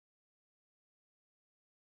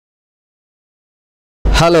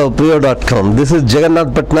Hello, Priyo.com. This is Jagannath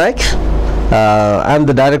Patnaik. I am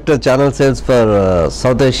the Director of Channel Sales for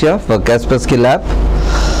South Asia for Kaspersky Lab.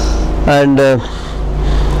 And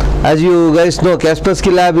as you guys know,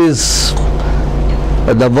 Kaspersky Lab is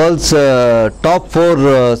the world's top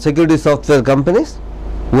 4 security software companies.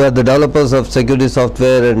 We are the developers of security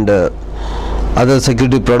software and other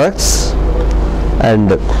security products.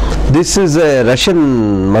 And this is a Russian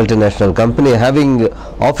multinational company having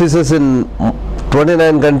offices in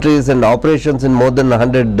 29 countries and operations in more than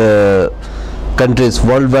 100 countries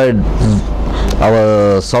worldwide.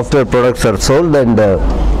 Our software products are sold, and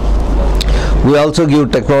we also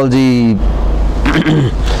give technology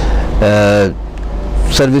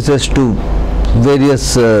services to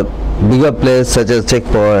various bigger players such as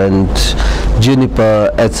Checkpoint,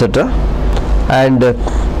 Juniper, etc. And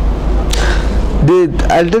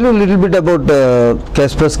I'll tell you a little bit about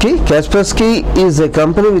Kaspersky. Kaspersky is a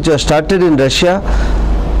company which was started in Russia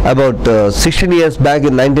about 16 years back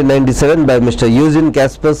in 1997 by Mr. Yuzin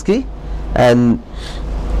Kaspersky and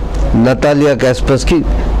Natalia Kaspersky.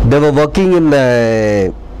 They were working in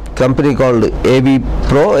a company called AV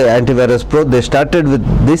Pro, Antivirus Pro. They started with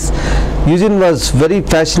this. Yuzin was very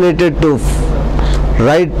fascinated to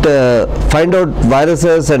find out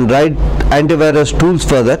viruses and write antivirus tools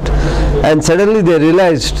for that, and suddenly they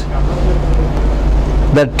realized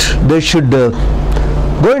that they should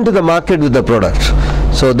go into the market with the product.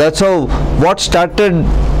 So that's how what started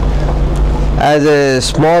as a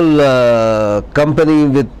small company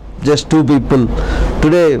with just 2 people.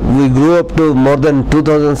 Today we grew up to more than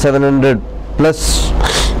 2,700 plus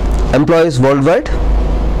employees worldwide,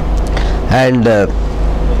 and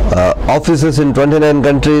offices in 29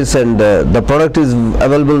 countries, and the product is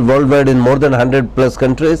available worldwide in more than 100 plus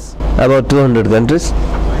countries, about 200 countries.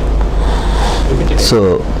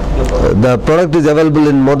 So the product is available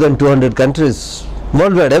in more than 200 countries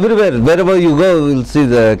worldwide. Everywhere, wherever you go, you will see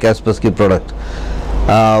the Kaspersky product.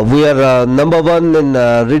 We are number 1 in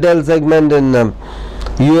retail segment in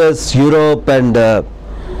US, Europe, and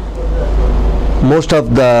most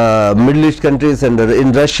of the Middle East countries, and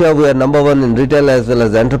in Russia we are number 1 in retail as well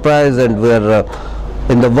as enterprise, and we are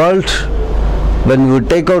in the world. When we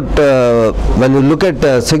take out, when we look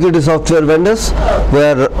at security software vendors, we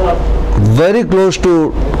are very close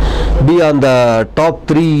to be on the top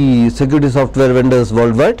 3 security software vendors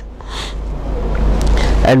worldwide.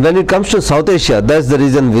 And when it comes to South Asia, that's the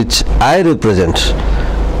region which I represent.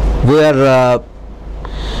 We are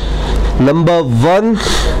number 1.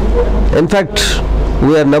 In fact,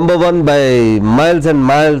 we are number 1 by miles and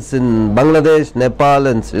miles in Bangladesh, Nepal,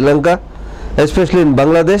 and Sri Lanka. Especially in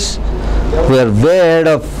Bangladesh, we are way ahead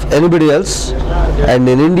of anybody else. And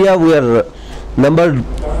in India, we are number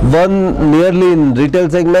 1 nearly in retail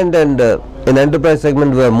segment, and in enterprise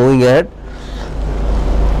segment we are moving ahead.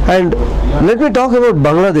 And let me talk about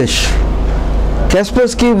Bangladesh.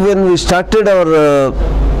 Kaspersky, when we started our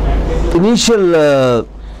initial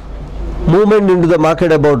movement into the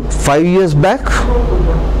market about 5 years back,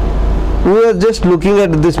 we were just looking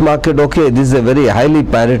at this market. Okay, this is a very highly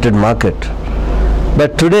pirated market,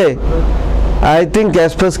 but today I think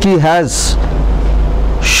Kaspersky has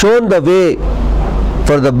shown the way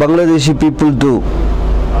for the Bangladeshi people to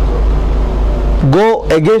go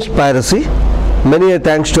against piracy. Many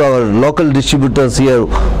thanks to our local distributors here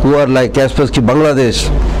who are like Kaspersky Bangladesh,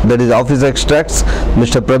 that is Office Extracts,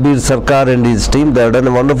 Mr. Prabir Sarkar and his team. They have done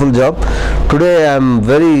a wonderful job. Today I am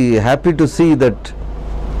very happy to see that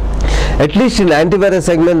at least in antivirus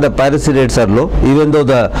segment the piracy rates are low, even though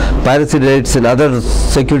the piracy rates in other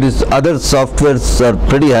securities, other softwares are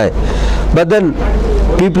pretty high. But then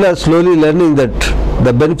people are slowly learning that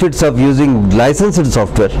the benefits of using licensed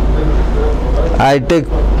software. I take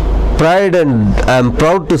pride and I am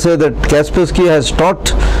proud to say that Kaspersky has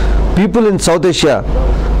taught people in South Asia,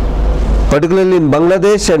 particularly in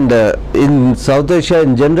Bangladesh and in South Asia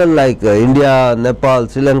in general, like India, Nepal,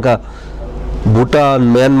 Sri Lanka,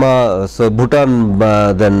 Bhutan, Myanmar,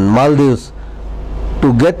 then Maldives,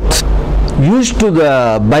 to get used to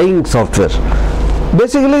the buying software.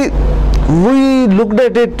 Basically, we looked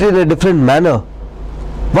at it in a different manner.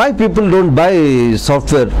 Why people don't buy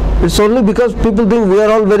software? It's only because people think we are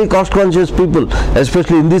all very cost conscious people,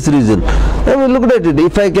 especially in this region. And we looked at it.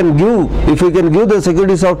 If we can give the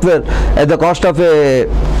security software at the cost of a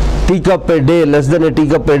teacup a day, less than a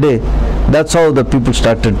teacup a day, that's how the people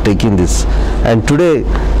started taking this. And today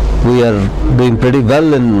we are doing pretty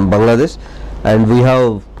well in Bangladesh, and we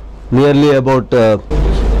have nearly about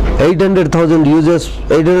 800,000 users,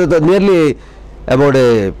 nearly about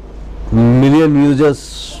a million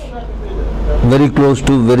users very close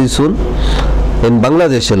to very soon in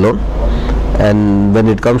Bangladesh alone. And when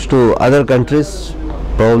it comes to other countries,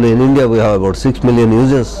 probably in India we have about 6 million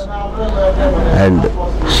users, and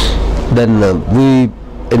then we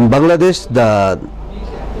in Bangladesh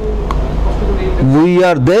we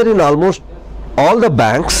are there in almost all the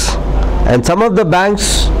banks, and some of the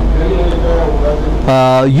banks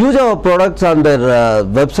use our products on their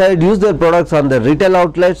website, use their products on their retail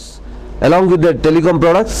outlets along with their telecom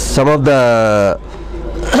products. Some of the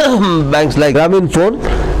banks like Grameen Phone,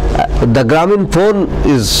 the Grameen Phone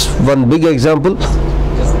is one big example.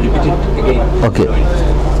 Just repeat it again. Okay.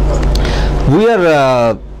 We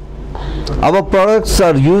are our products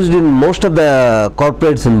are used in most of the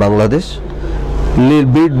corporates in Bangladesh. Be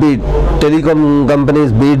it telecom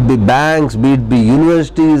companies, be it banks, be it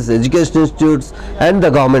universities, education institutes, and the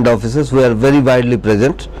government offices. We are very widely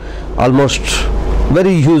present, almost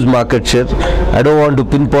very huge market share. I don't want to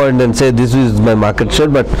pinpoint and say this is my market share,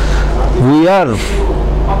 but we are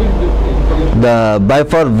the by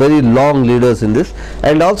far very long leaders in this.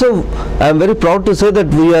 And also I am very proud to say that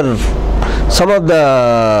we are, some of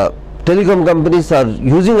the telecom companies are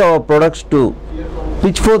using our products to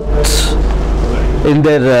pitch forth in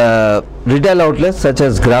their retail outlets such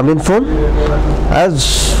as Grameen Phone. I was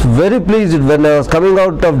very pleased when I was coming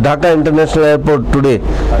out of Dhaka International Airport today.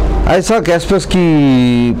 I saw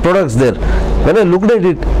Kaspersky products there. When I looked at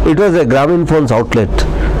it, it was a Grameen Phone's outlet,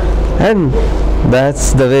 and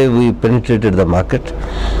that's the way we penetrated the market.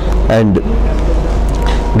 And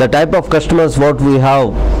the type of customers what we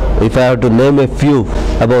have, if I have to name a few,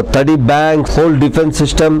 about 30 banks, whole defense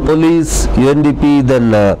system, police, UNDP,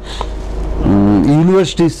 then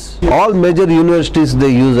universities, all major universities, they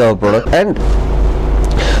use our product. And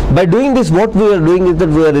by doing this, what we are doing is that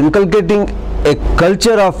we are inculcating a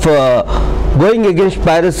culture of going against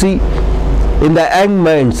piracy in the young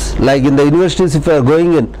minds. Like in the universities, if we are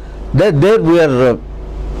going in, there we are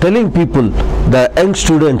telling people, the young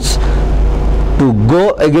students, to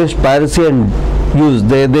go against piracy and use.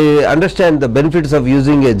 They understand the benefits of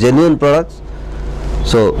using a genuine products.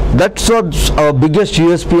 So that's what our biggest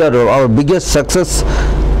USP or our biggest success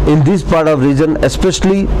in this part of region,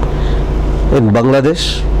 especially in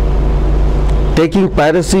Bangladesh, taking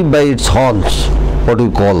piracy by its horns, what we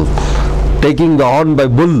call, taking the horn by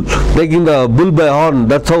bull, taking the bull by horn.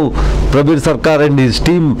 That's how Prabir Sarkar and his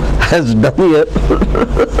team has done here.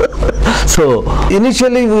 So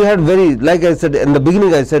initially we had very, like I said in the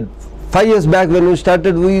beginning, I said 5 years back when we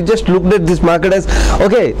started, we just looked at this market as,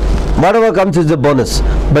 okay, whatever comes is a bonus.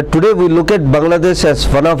 But today we look at Bangladesh as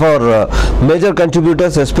one of our major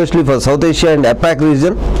contributors, especially for South Asia and APAC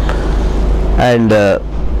region. And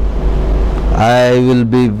I will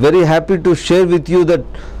be very happy to share with you that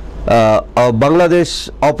our Bangladesh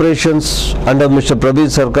operations under Mr. Prabir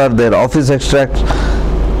Sarkar, their office extract,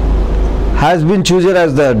 has been chosen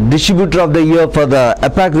as the distributor of the year for the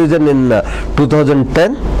APAC region in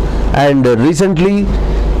 2010. And recently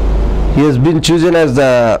he has been chosen as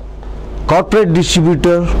the corporate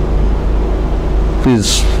distributor.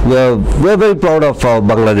 We are very proud of our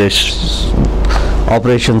Bangladesh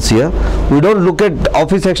operations here. We don't look at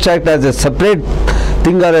office extract as a separate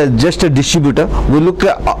thing or as just a distributor. We look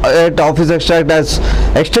at office extract as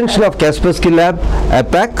extension of Kaspersky Lab,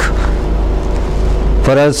 APAC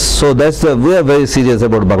for us. So that's we are very serious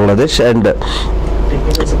about Bangladesh, and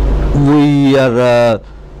we are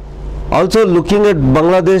also looking at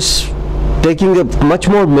Bangladesh taking a much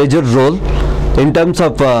more major role in terms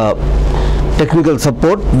of technical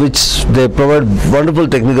support, which they provide wonderful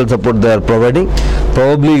technical support they are providing.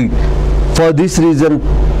 Probably for this reason,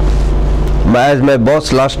 as my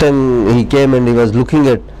boss last time he came and he was looking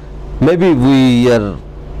at, maybe we are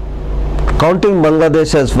counting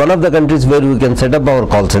Bangladesh as one of the countries where we can set up our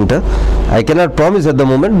call center. I cannot promise at the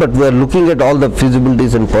moment, but we are looking at all the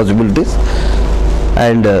feasibilities and possibilities.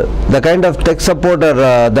 And the kind of tech support or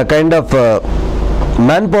the kind of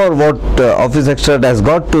manpower what Office Extract has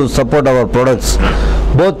got to support our products,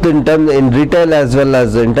 both in retail as well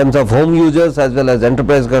as in terms of home users as well as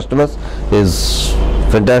enterprise customers, is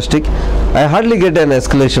fantastic. I hardly get an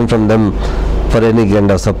escalation from them for any kind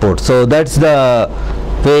of support. So that's the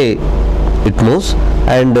way it moves.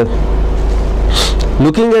 And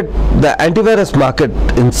looking at the antivirus market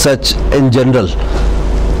in general,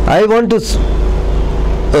 I want to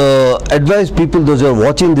advise people, those who are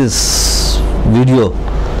watching this video,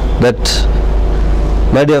 that,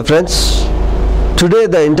 my dear friends, today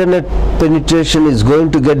the internet penetration is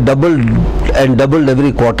going to get doubled and doubled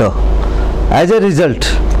every quarter. As a result,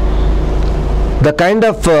 the kind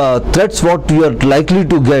of threats what you are likely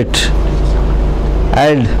to get,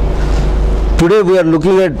 and today we are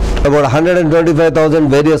looking at about 125,000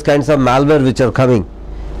 various kinds of malware which are coming.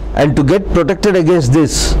 And to get protected against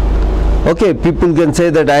this, okay, people can say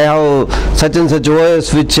that I have such and such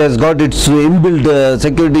OS which has got its inbuilt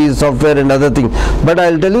security software and other things, but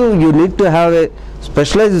I'll tell you, you need to have a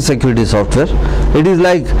specialized security software. It is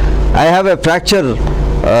like I have a fracture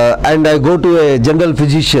and I go to a general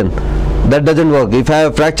physician. That doesn't work. If I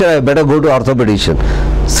have a fracture, I better go to orthopedician.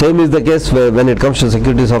 Same is the case when it comes to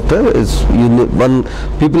security software.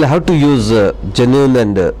 People have to use genuine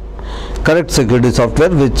and correct security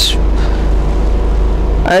software,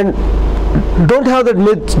 and don't have that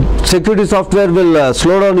myth security software will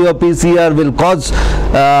slow down your PC or will cause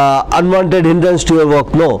unwanted hindrance to your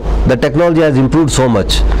work. No, the technology has improved so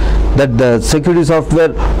much that the security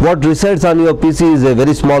software, what resides on your PC is a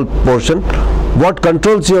very small portion. What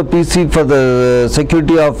controls your PC for the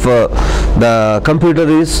security of the computer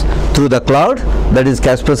is through the cloud, that is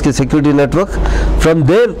Kaspersky Security Network. From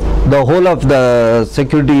there, the whole of the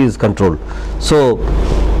security is controlled. So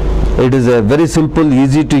it is a very simple,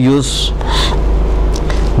 easy to use.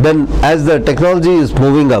 Then as the technology is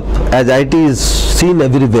moving up, as IT is seen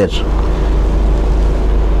everywhere,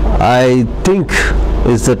 I think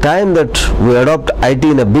it's the time that we adopt IT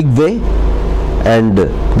in a big way, and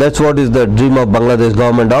that's what is the dream of Bangladesh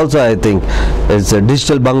government also. I think it's a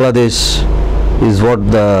digital Bangladesh is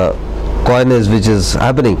what the coin is which is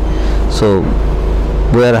happening. So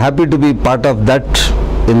we are happy to be part of that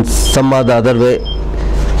in some or the other way,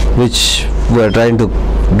 which we are trying to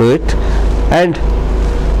do it. And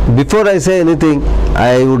before I say anything,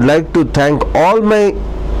 I would like to thank all my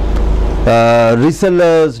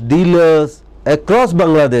resellers, dealers across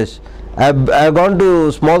Bangladesh. I've gone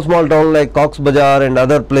to small town like Cox's Bazar and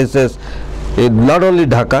other places. Not only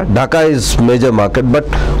Dhaka is major market, but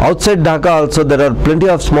outside Dhaka also there are plenty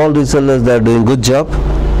of small resellers that are doing good job.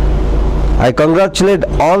 I congratulate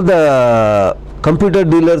all the computer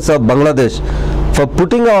dealers of Bangladesh for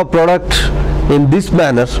putting our product in this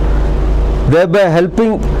manner, thereby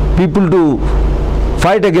helping people to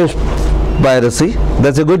fight against piracy.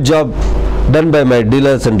 That's a good job done by my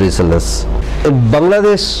dealers and resellers. In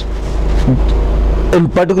Bangladesh in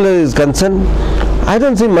particular is concerned, I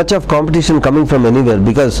don't see much of competition coming from anywhere,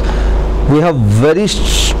 because we have very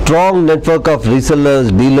strong network of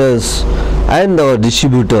resellers, dealers and our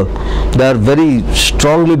distributor. They are very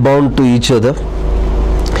strongly bound to each other.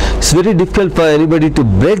 It's very difficult for anybody to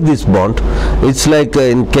break this bond. It's like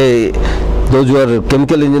those who are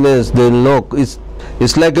chemical engineers, they will know it's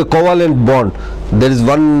like a covalent bond. There is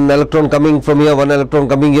one electron coming from here, one electron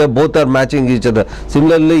coming here, both are matching each other.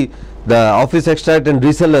 Similarly, the office extract and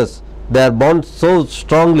resellers, they are bound so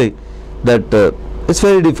strongly that it's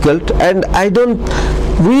very difficult. And I'd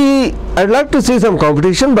like to see some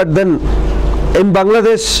competition, but then in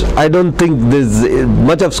Bangladesh I don't think there's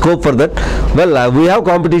much of scope for that. Well, we have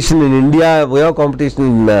competition in India, we have competition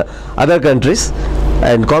in other countries,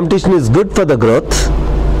 and competition is good for the growth.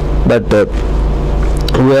 But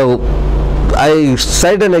I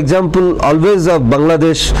cite an example always of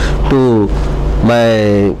Bangladesh to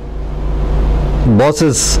my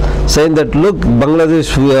bosses, saying that look,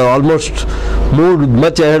 Bangladesh, we are almost moved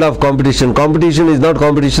much ahead of competition. Competition is not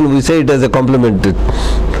competition, we say it as a compliment.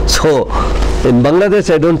 So in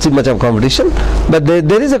Bangladesh I don't see much of competition, but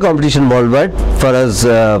there is a competition worldwide for us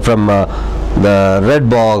from the red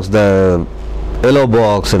box, the yellow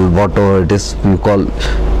box and whatever it is we call.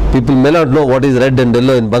 People may not know what is red and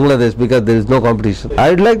yellow in Bangladesh because there is no competition. I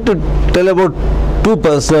would like to tell about two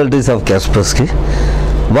personalities of Kaspersky.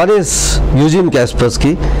 One is Eugene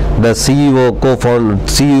Kaspersky, the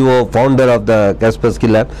founder of the Kaspersky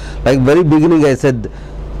Lab. Like very beginning I said,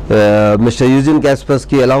 Mr. Eugene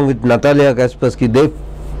Kaspersky along with Natalia Kaspersky,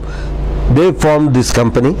 they formed this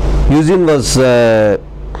company. Eugene was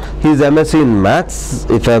his MSc in maths,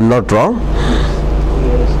 if I am not wrong,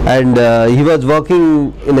 and he was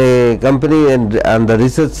working in a company and on the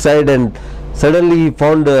research side, and suddenly he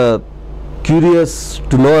found curious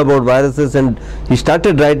to know about viruses, and he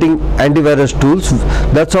started writing antivirus tools.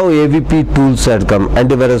 That's how AVP tools had come,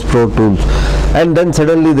 Antivirus Pro tools, and then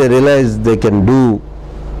suddenly they realized they can do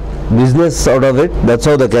business out of it. That's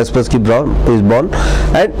how the Kaspersky is born.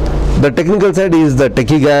 And the technical side, he is the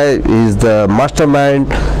techie guy, he is the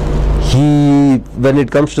mastermind. When it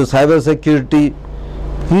comes to cyber security,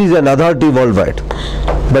 he is an authority worldwide.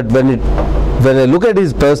 But when I look at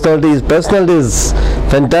his personality is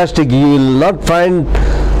fantastic. You will not find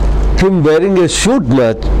him wearing a suit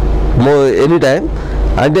much more anytime,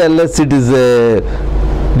 unless it is a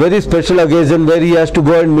very special occasion where he has to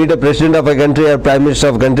go and meet a president of a country or prime minister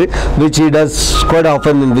of a country, which he does quite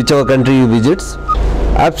often in whichever country he visits.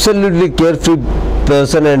 Absolutely carefree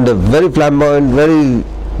person and very flamboyant, very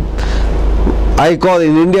I call,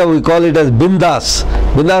 in India we call it as bindas.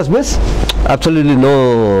 Bindas means absolutely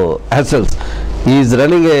no hassles. He is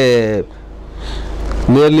running a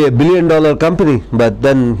nearly $1 billion company, but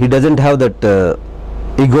then he doesn't have that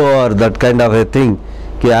ego or that kind of a thing.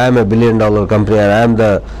 Ki I am a $1 billion company and I am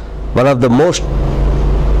the one of the most.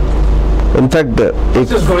 In fact,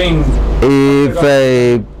 if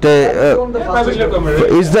I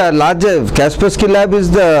is the largest, Kaspersky Lab is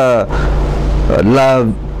the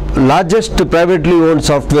largest privately owned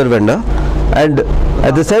software vendor, and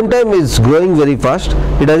at the same time is growing very fast.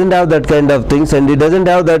 He doesn't have that kind of things, and he doesn't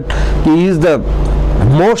have that. He is the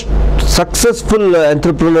most successful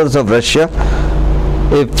entrepreneurs of Russia.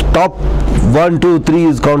 If top 1, 2, 3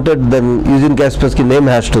 is counted, then using Kaspersky name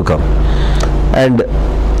has to come. And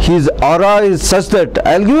his aura is such that,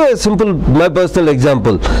 I'll give you a simple, my personal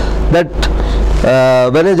example, that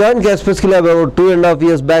when I joined Kaspersky Lab about 2.5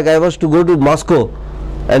 years back, I was to go to Moscow,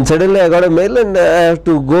 and suddenly I got a mail and I have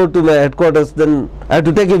to go to my headquarters. Then I have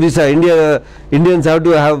to take a visa. Indians have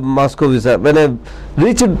to have Moscow visa. When I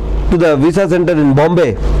reached to the visa center in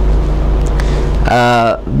Bombay,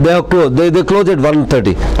 they are closed. They close at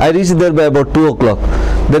 1:30. I reached there by about 2 o'clock.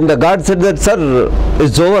 Then the guard said that, sir,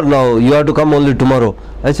 it's over now. You have to come only tomorrow.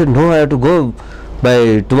 I said, no, I have to go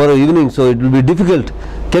by tomorrow evening, so it will be difficult.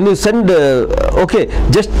 Can you send? Okay,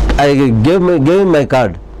 just I gave him my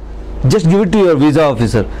card. Just give it to your visa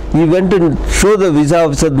officer. He went and showed the visa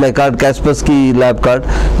officer my card, Kaspersky Lab card.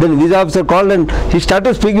 Then visa officer called and he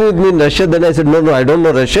started speaking with me in Russian. Then I said, no, I don't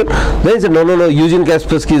know Russian. Then he said, no, Eugene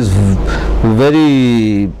Kaspersky is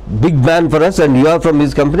very big man for us and you are from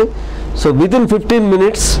his company. So within 15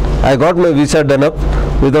 minutes, I got my visa done up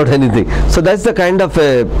without anything. So that's the kind of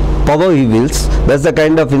power he wields. That's the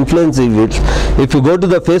kind of influence he wields. If you go to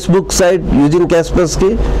the Facebook site, Eugene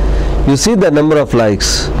Kaspersky, you see the number of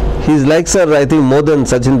likes. His likes are, I think, more than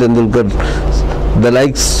Sachin Tendulkar. The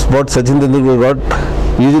likes what Sachin Tendulkar got,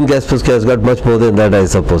 Eugene Kaspersky has got much more than that, I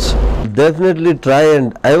suppose. Definitely try,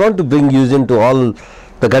 and I want to bring Eugene to all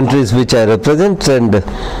the countries which I represent, and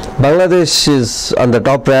Bangladesh is on the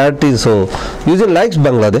top priority. So Eugene likes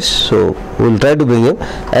Bangladesh, so we'll try to bring him.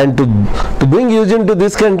 And to bring Eugene to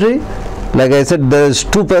this country, like I said, there's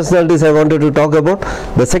 2 personalities I wanted to talk about.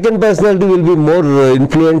 The second personality will be more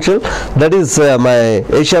influential. That is my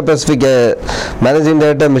Asia Pacific Managing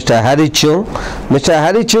Director, Mr. Harry Chung. Mr.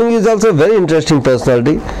 Harry Chung is also a very interesting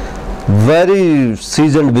personality, very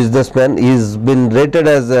seasoned businessman. He's been rated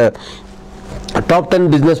as a top 10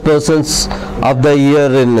 business persons of the year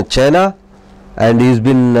in China, and he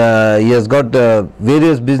has got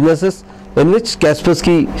various businesses in which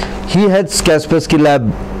he heads Kaspersky Lab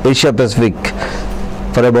Asia Pacific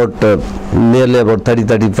for about nearly about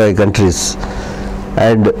 30-35 countries,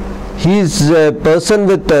 and he is a person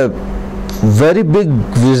with a very big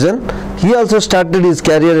vision. He also started his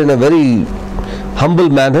career in a very humble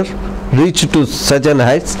manner, reached to such an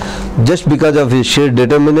heights just because of his sheer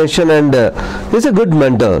determination, and he's a good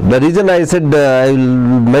mentor. The reason I said I will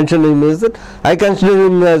mention him is that I consider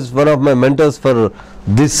him as one of my mentors for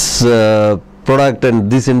this product and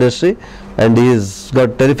this industry, and he has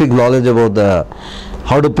got terrific knowledge about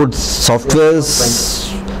how to put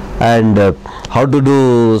softwares and how to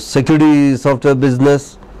do security software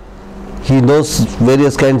business. He knows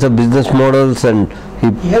various kinds of business models, and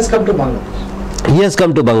he has come to Bangladesh. He has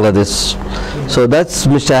come to Bangladesh. So that's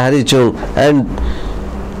Mr. Harry Chung, and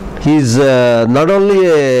he's not only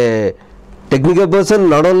a technical person,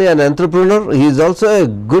 not only an entrepreneur, he is also a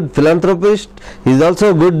good philanthropist. He is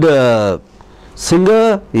also a good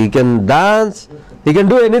singer. He can dance. He can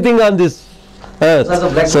do anything on this earth.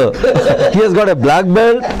 So he has got a black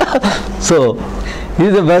belt. So he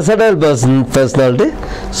is a versatile personality.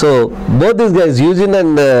 So both these guys, Eugene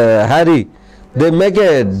and Harry, they make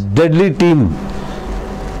a deadly team.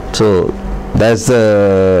 So that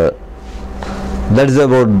is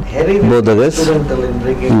about both of us.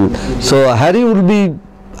 So Harry will be,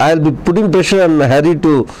 I'll be putting pressure on Harry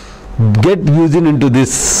to get Eugene into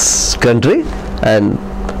this country, and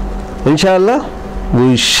inshallah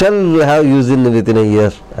we shall have Eugene within a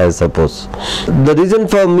year, I suppose. The reason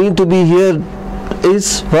for me to be here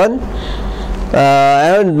is, one, I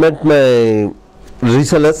haven't met my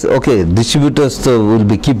resellers. Okay, distributors will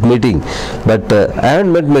be keep meeting, but I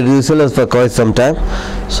haven't met my resellers for quite some time.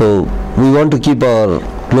 So we want to keep our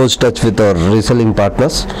close touch with our reselling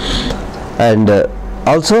partners, and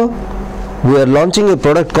also we are launching a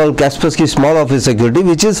product called Kaspersky Small Office Security,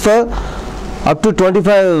 which is for up to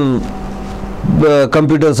 25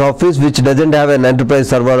 computers office, which doesn't have an enterprise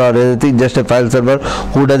server or anything, just a file server,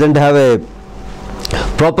 who doesn't have a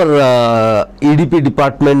proper EDP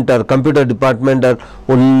department or computer department or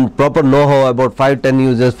proper know-how about 5, 10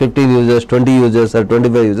 users, 15 users, 20 users or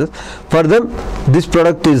 25 users, for them this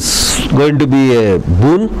product is going to be a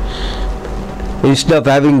boon. Instead of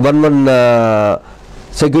having one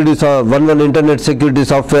internet security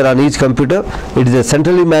software on each computer, it is a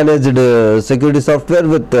centrally managed security software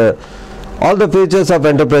with all the features of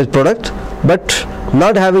enterprise product, but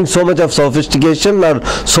not having so much of sophistication or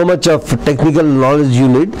so much of technical knowledge you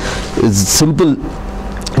need. It's simple,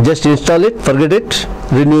 just install it, forget it,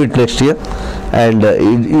 renew it next year. And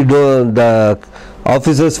the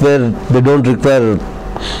offices where they don't require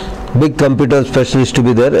big computer specialist to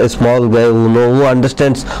be there, a small guy who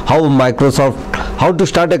understands how to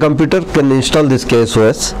start a computer can install this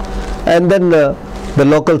KSOS, and then the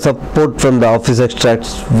local support from the office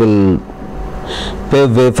extracts will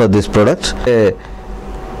pave way for this product.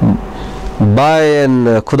 Bye and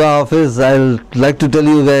Khuda Hafiz. I'll like to tell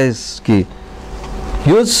you guys ki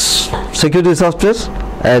use security software,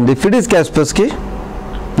 and if it is Kaspersky,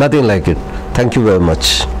 nothing like it. Thank you very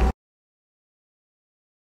much.